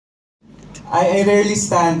I rarely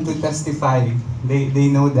stand to testify. They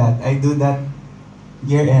know that. I do that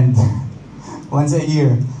year end, once a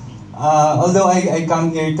year. Although I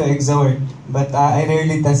come here to exhort, but I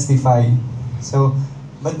rarely testify. So,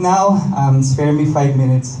 but now, spare me 5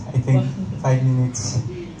 minutes. I think 5 minutes.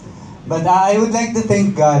 But I would like to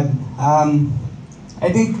thank God.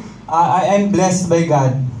 I think I'm blessed by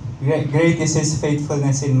God. Great is His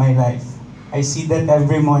faithfulness in my life. I see that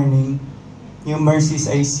every morning. New mercies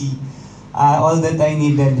I see. All that I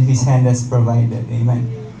needed, His hand has provided. Amen.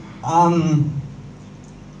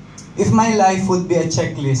 If my life would be a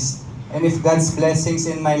checklist, and if God's blessings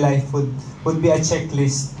in my life would be a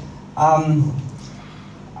checklist,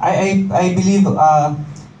 I believe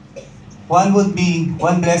one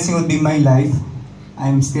blessing would be my life.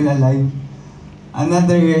 I'm still alive.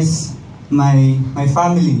 Another is my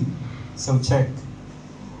family. So check.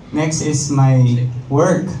 Next is my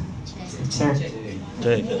work. So check.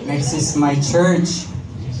 Next is my church.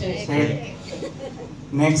 Check.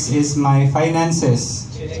 Next is my finances.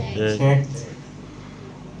 Check.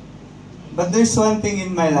 But there's one thing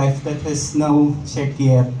in my life that has no check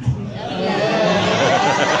yet.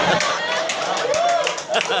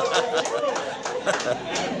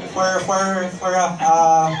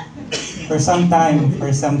 For some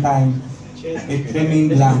time, it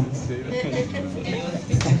remained blank.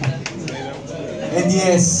 And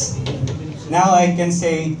yes, now I can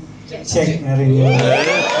say, check na rin yun.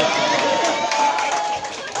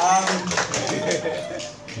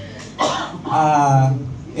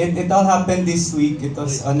 It all happened this week. It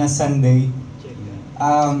was on a Sunday.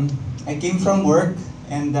 I came from work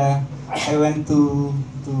and I went to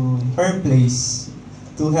her place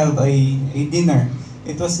to have a dinner.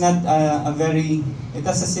 It was not it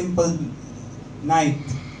was a simple night.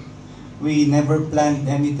 We never planned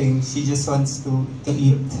anything. She just wants to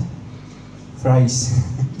eat fries.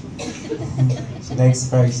 She likes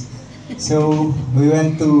fries. So we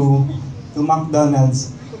went to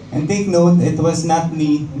McDonald's. And take note, it was not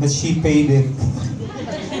me, but she paid it.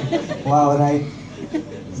 Wow, right?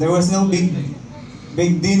 There was no big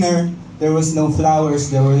dinner. There was no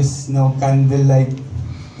flowers. There was no candlelight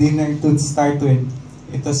dinner to start with.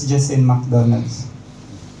 It was just in McDonald's.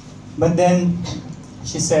 But then,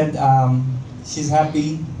 she said she's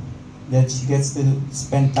happy that she gets to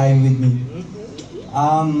spend time with me.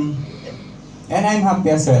 And I'm happy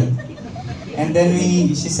as well. And then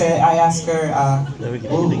she said, I asked her,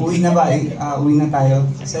 uwi na ba? Uwi na tayo.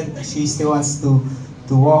 She said she still wants to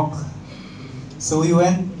walk. So we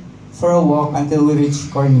went for a walk until we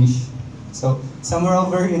reached Cornish. So somewhere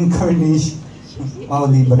over in Cornish, wow,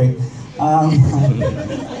 libre.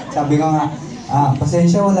 Sabi ko nga,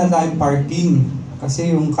 pasensya wala tayong parking.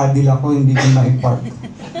 Kasi yung Cadillac ko hindi ko ma-park.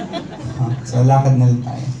 So lakad na lang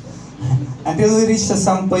tayo. Until we reached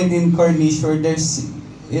some point in Cornish where there's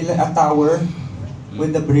a tower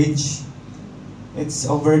with a bridge. It's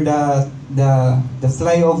over the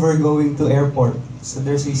flyover going to airport. So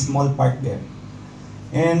there's a small park there.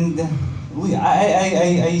 And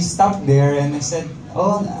I stopped there and I said,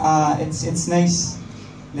 "Oh, it's nice.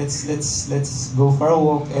 Let's go for a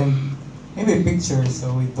walk and maybe a picture."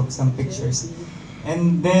 So we took some pictures.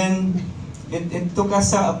 And then it took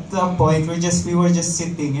us up to a point where we were just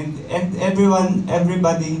sitting and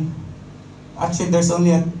everybody. Actually, there's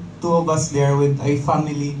only two of us there with a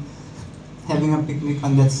family having a picnic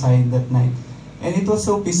on that side that night. And it was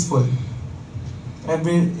so peaceful.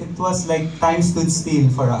 It was like time stood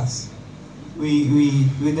still for us. We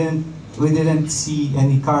didn't see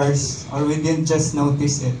any cars, or we didn't just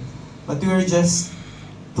notice it. But we were just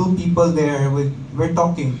two people there we're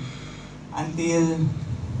talking until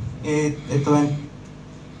it went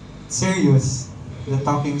serious. The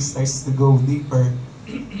talking starts to go deeper.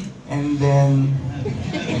 And then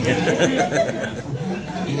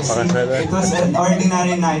it was an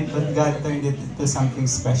ordinary night, but God turned it into something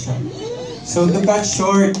special. So to cut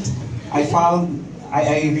short,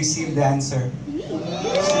 I received the answer.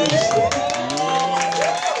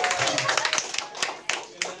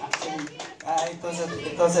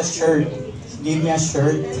 It was a shirt. She gave me a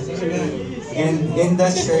shirt, and in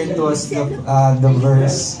that shirt was the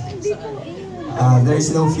verse, "There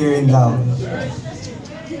is no fear in love.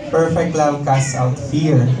 Perfect love casts out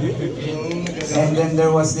fear." And then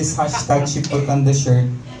there was this hashtag she put on the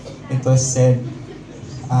shirt. It was said,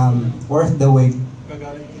 "Worth the wait."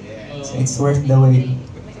 So it's worth the wait.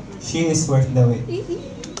 She is worth the wait.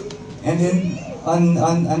 And then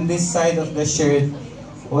on this side of the shirt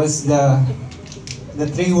was the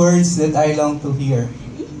three words that I long to hear.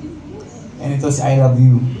 And it was, "I love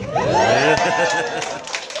you."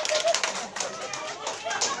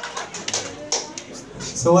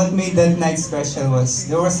 So what made that night special was,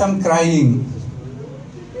 there was some crying.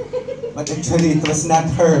 But actually, it was not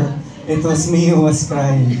her. It was me who was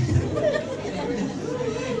crying.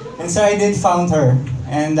 And so I did found her.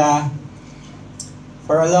 And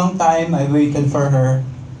for a long time, I waited for her.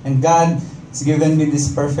 And God has given me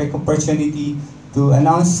this perfect opportunity to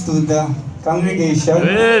announce to the congregation.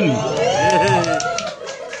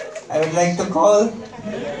 I would like to call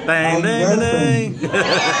my girlfriend.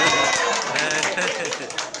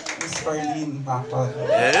 Miss Farlene Bacot.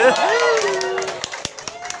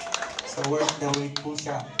 So worth the wait po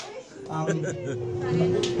siya.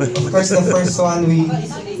 Of course, the first one we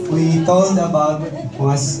told about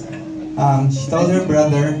was she told her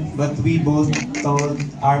brother, but we both told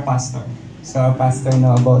our pastor. So our pastor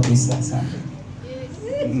know about this last Sunday.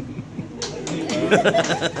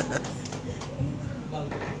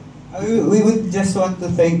 We would just want to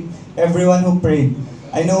thank everyone who prayed.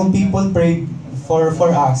 I know people prayed for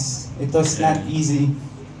us. It was not easy.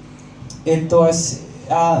 It was,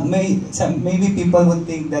 maybe people would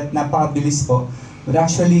think that napakabilis po. But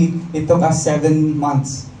actually, it took us 7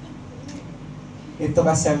 months. It took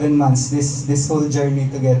us 7 months, this whole journey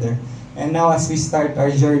together. And now as we start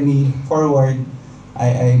our journey forward,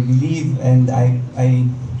 I believe and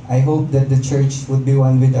I hope that the church would be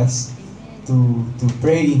one with us to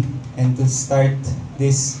pray and to start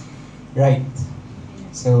this right.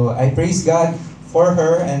 So I praise God for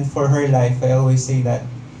her and for her life. I always say that,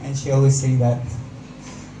 and she always say that.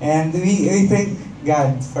 And we thank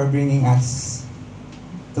God for bringing us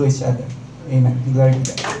to each other. Amen. Glory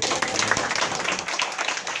to God.